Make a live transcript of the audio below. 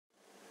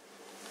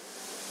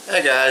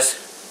Hey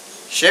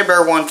guys,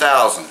 Shabear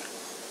 1000.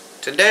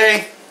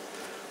 Today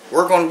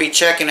we're going to be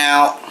checking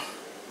out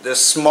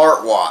this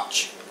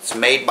smartwatch. It's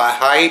made by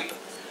Hype.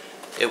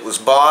 It was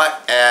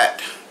bought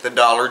at the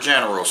Dollar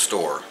General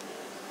store.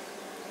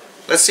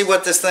 Let's see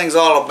what this thing's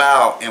all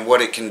about and what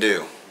it can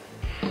do.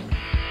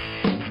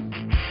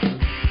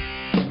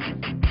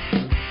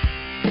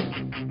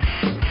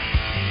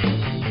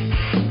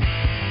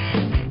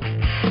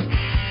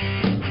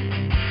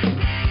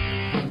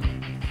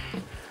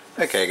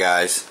 Okay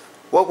guys,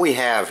 what we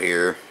have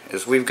here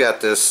is we've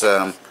got this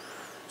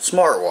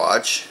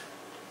smartwatch.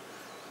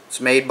 It's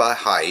made by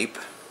Hype.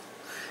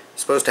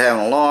 It's supposed to have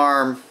an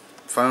alarm,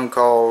 phone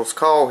calls,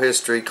 call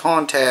history,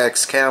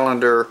 contacts,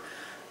 calendar,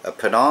 a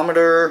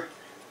pedometer,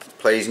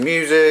 plays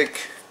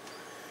music.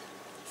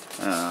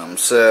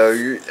 It's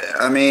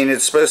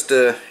supposed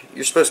to,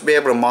 you're supposed to be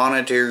able to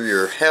monitor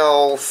your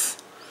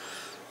health,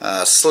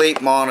 sleep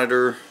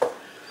monitor.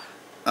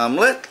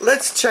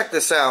 Let's check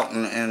this out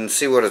and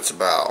see what it's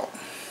about.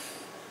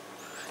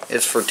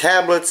 It's for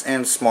tablets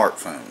and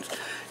smartphones.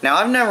 Now,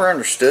 I've never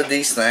understood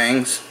these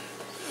things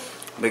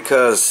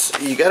because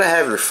you got to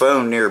have your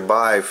phone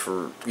nearby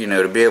for,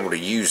 to be able to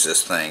use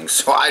this thing.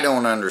 So I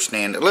don't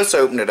understand it. Let's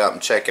open it up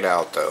and check it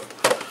out though.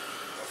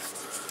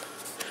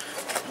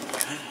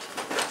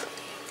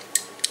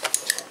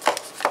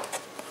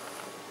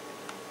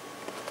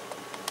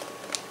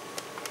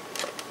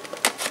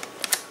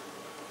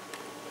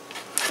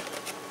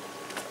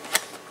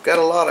 Got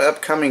a lot of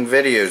upcoming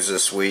videos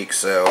this week,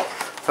 so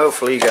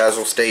hopefully you guys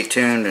will stay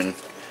tuned and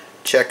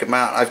check them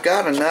out. I've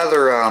got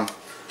another,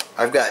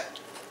 I've got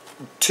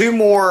two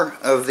more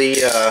of the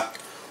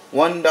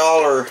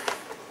 $1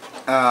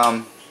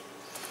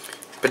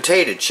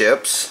 potato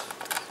chips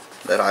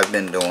that I've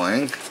been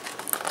doing,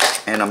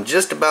 and I'm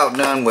just about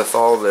done with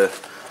all the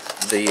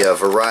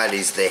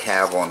varieties they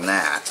have on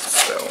that.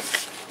 So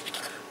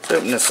let's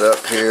open this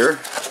up here,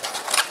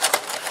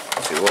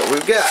 see what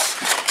we've got.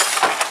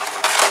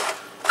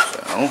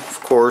 Of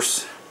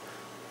course,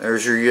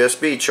 there's your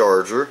USB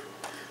charger.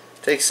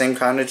 Takes the same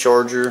kind of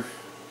charger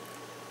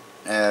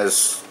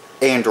as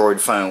Android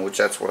phone, which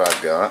that's what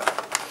I've got.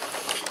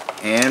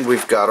 And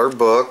we've got our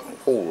book.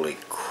 Holy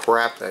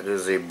crap, that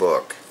is a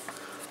book.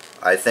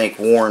 I think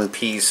War and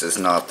Peace is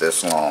not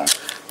this long.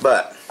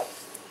 But,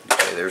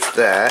 okay, there's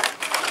that.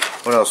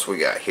 What else we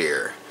got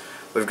here?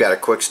 We've got a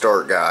quick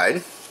start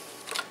guide.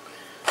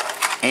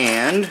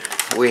 And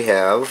we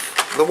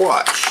have the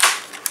watch.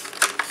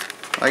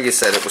 Like I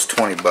said, it was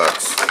 20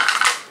 bucks.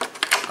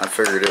 I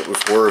figured it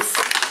was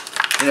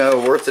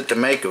worth it to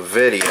make a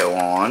video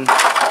on.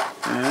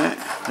 Alright,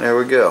 there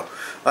we go.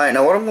 Alright,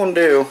 now what I'm going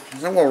to do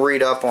is I'm going to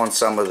read up on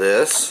some of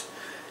this,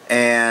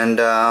 and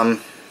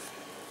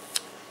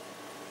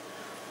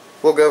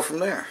we'll go from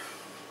there.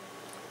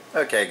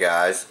 Okay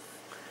guys,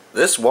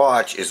 this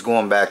watch is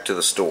going back to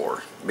the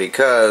store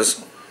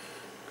because,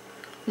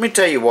 let me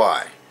tell you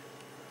why.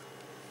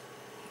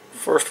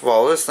 First of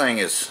all, this thing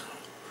is,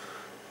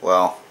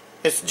 well,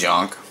 it's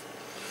junk.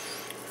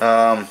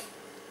 A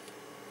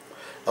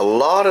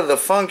lot of the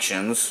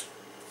functions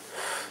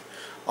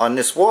on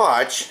this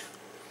watch,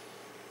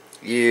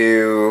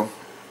 you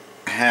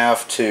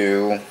have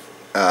to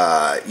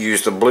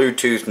use the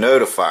Bluetooth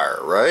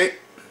notifier, right?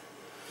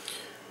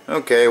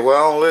 Okay,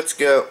 well, let's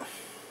go.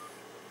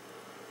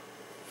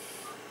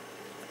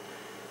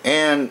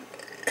 And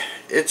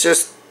it's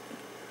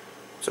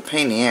a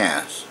pain in the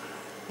ass.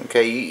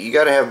 Okay, you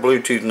got to have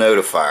Bluetooth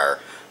notifier.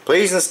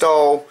 Please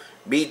install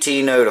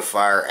BT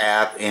Notifier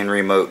app in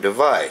remote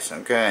device.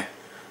 Okay,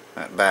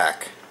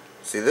 back.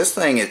 See, this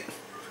thing is.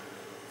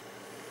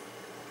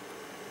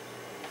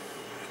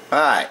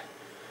 Alright,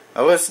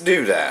 now let's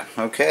do that.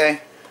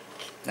 Okay,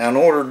 now in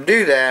order to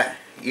do that,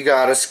 you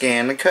gotta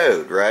scan the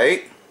code,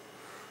 right?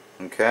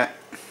 Okay,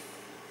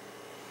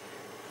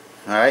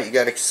 alright, you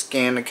gotta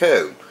scan the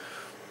code.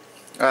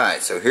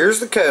 Alright, so here's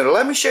the code.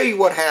 Let me show you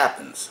what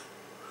happens.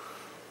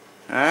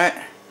 Alright,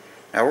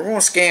 now we're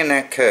gonna scan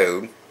that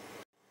code.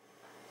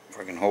 If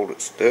I can hold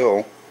it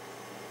still.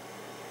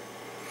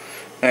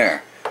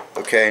 There.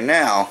 Okay,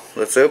 now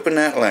let's open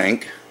that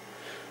link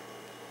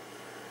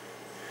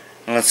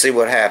and let's see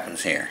what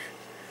happens here.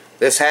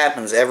 This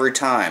happens every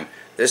time.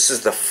 This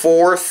is the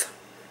 4th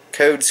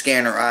code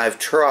scanner I've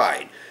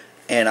tried,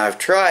 and I've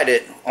tried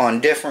it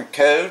on different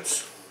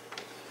codes,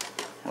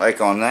 like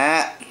on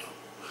that,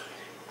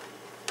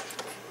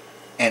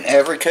 and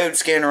every code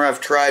scanner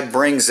I've tried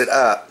brings it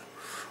up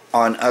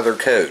on other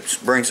codes,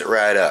 brings it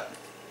right up.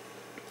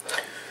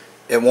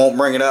 It won't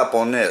bring it up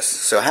on this.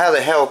 So how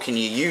the hell can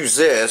you use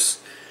this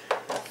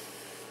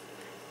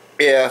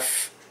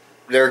if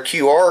their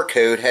QR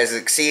code has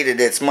exceeded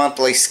its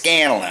monthly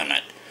scan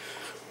limit?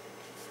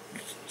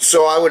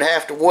 So I would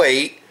have to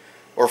wait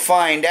or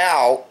find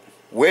out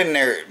when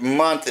their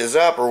month is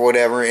up or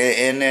whatever,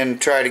 and then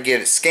try to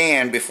get it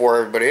scanned before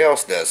everybody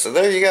else does. So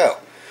there you go.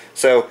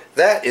 So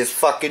that is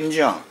fucking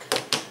junk.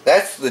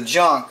 That's the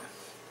junk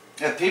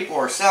that people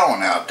are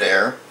selling out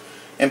there,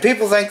 and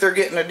people think they're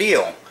getting a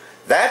deal.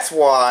 That's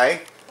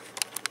why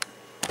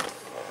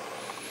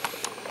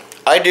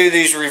I do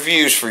these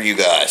reviews for you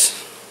guys.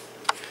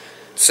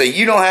 So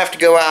you don't have to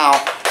go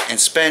out and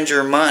spend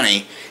your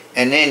money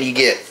and then you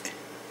get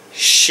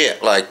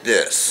shit like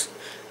this.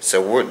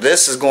 So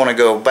this is going to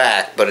go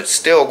back, but it's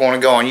still going to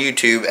go on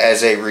YouTube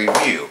as a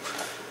review.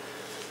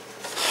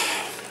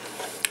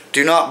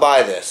 Do not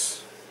buy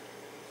this.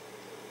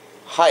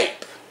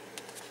 Hype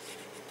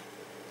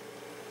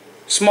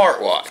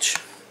smartwatch.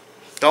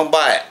 Don't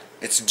buy it.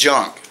 It's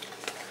junk.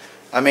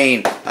 I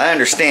mean, I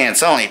understand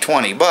it's only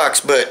 20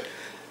 bucks, but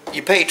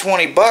you pay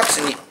 20 bucks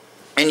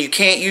and you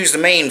can't use the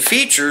main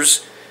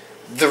features,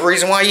 the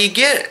reason why you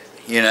get it.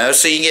 You know,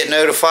 so you get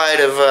notified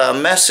of a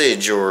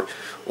message or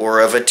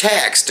of a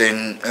text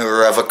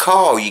or of a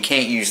call. You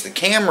can't use the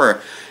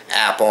camera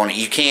app on it.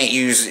 You can't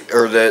use you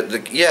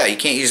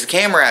can't use the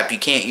camera app. You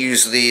can't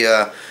use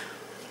the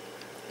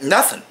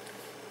nothing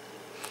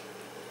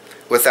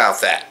without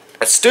that.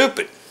 That's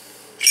stupid.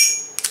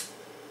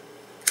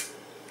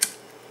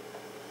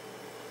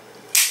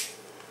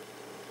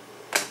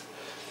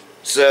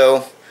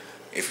 So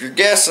if you're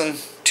guessing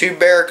 2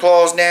 bear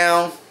claws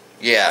down,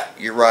 yeah,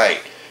 you're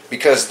right,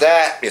 because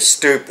that is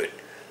stupid.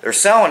 They're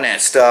selling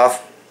that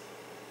stuff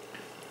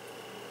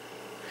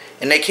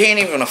and they can't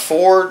even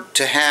afford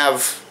to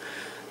have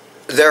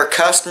their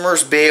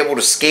customers be able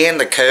to scan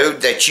the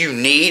code that you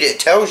need. It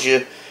tells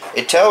you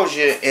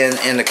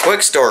in the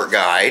quick start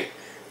guide.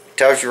 It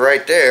tells you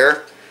right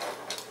there,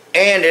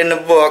 and in the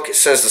book it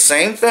says the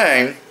same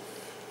thing.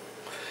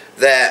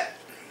 That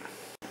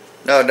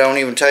no, it don't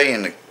even tell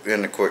you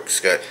in the quick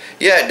start.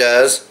 Yeah, it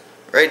does.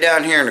 Right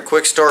down here in the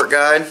quick start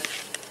guide.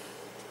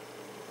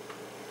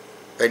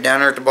 Right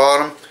down there at the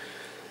bottom.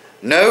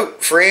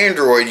 Note for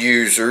Android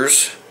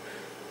users,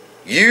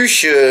 you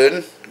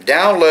should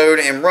download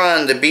and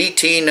run the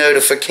BT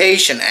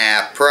notification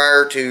app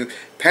prior to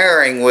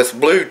pairing with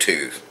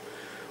Bluetooth.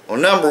 Well,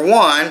 number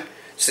one,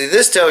 see,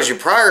 this tells you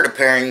prior to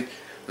pairing.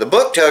 The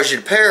book tells you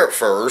to pair it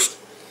first,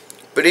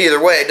 but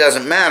either way it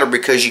doesn't matter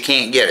because you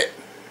can't get it.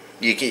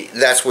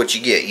 That's what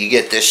you get. You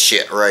get this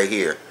shit right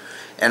here.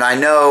 And I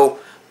know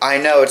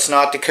it's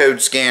not the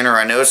code scanner.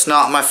 I know it's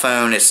not my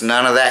phone. It's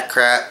none of that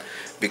crap,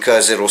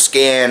 because it'll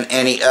scan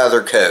any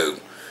other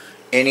code.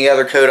 Any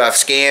other code I've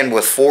scanned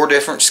with 4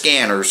 different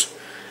scanners,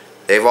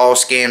 they've all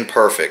scanned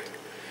perfect.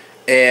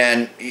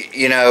 And,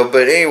 you know,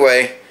 but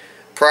anyway,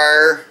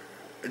 prior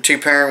to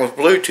pairing with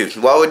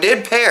Bluetooth, well, it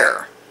did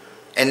pair,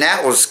 and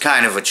that was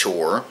kind of a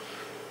chore.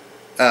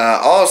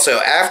 Also,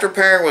 after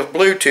pairing with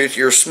Bluetooth,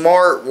 your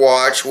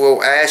smartwatch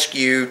will ask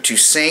you to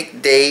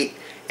sync date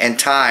and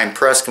time.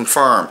 Press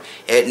confirm.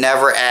 It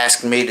never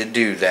asked me to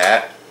do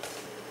that.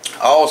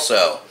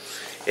 Also,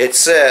 it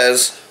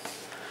says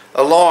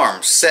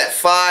alarms. Set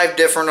 5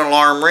 different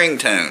alarm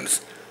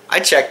ringtones. I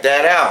checked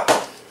that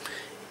out.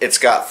 It's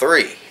got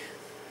 3.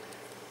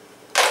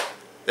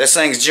 This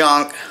thing's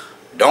junk.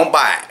 Don't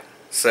buy it.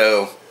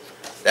 So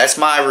that's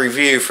my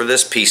review for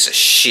this piece of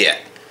shit.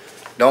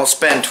 Don't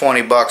spend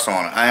 20 bucks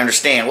on it. I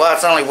understand. Well,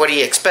 it's only, what do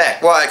you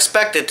expect? Well, I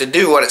expect it to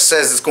do what it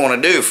says it's going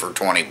to do for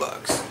 20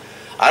 bucks.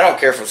 I don't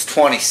care if it's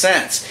 20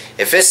 cents.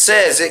 If it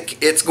says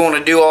it's going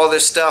to do all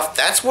this stuff,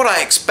 that's what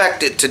I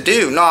expect it to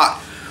do. Not,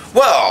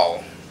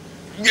 well,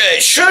 yeah,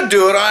 it should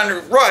do it.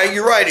 Right,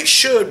 you're right, it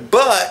should,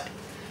 but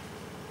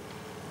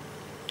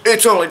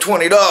it's only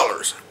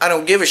 $20. I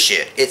don't give a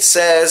shit. It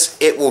says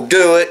it will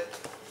do it.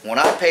 When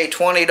I pay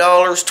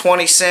 $20,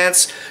 20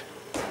 cents,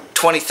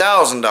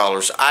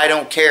 $20,000, I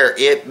don't care.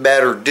 It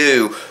better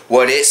do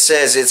what it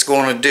says it's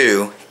going to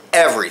do.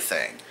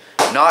 Everything.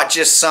 Not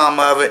just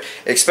some of it.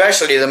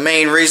 Especially the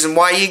main reason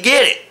why you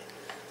get it.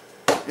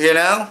 You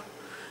know?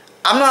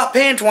 I'm not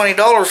paying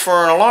 $20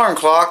 for an alarm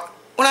clock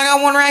when I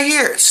got one right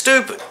here. It's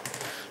stupid.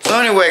 So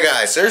anyway,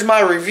 guys, there's my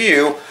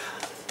review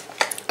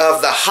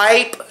of the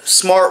Hype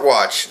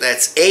smartwatch.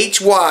 That's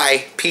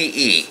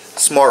H-Y-P-E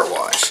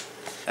smartwatch.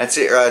 That's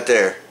it right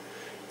there.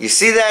 You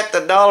see that at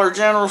the Dollar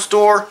General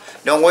store?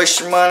 Don't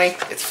waste your money.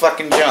 It's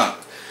fucking junk.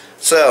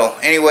 So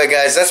anyway,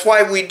 guys, that's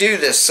why we do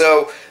this.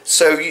 So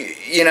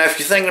you know, if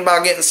you're thinking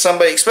about getting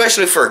somebody,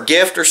 especially for a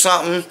gift or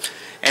something,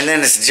 and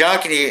then it's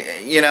junk, and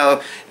you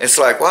know, it's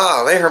like,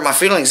 wow, they hurt my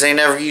feelings. They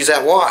never use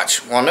that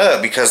watch. Well,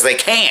 no, because they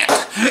can't.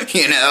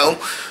 You know.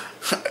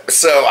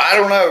 So I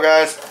don't know,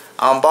 guys.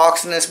 I'm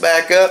boxing this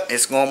back up.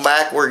 It's going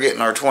back. We're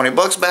getting our 20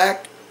 bucks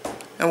back.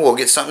 And we'll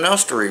get something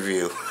else to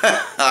review.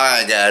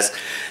 Alright, guys.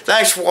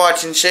 Thanks for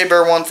watching.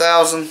 Shaybear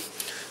 1000.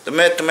 The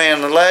myth, the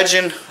man, the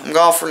legend. I'm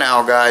gone for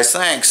now, guys.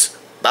 Thanks.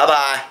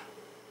 Bye-bye.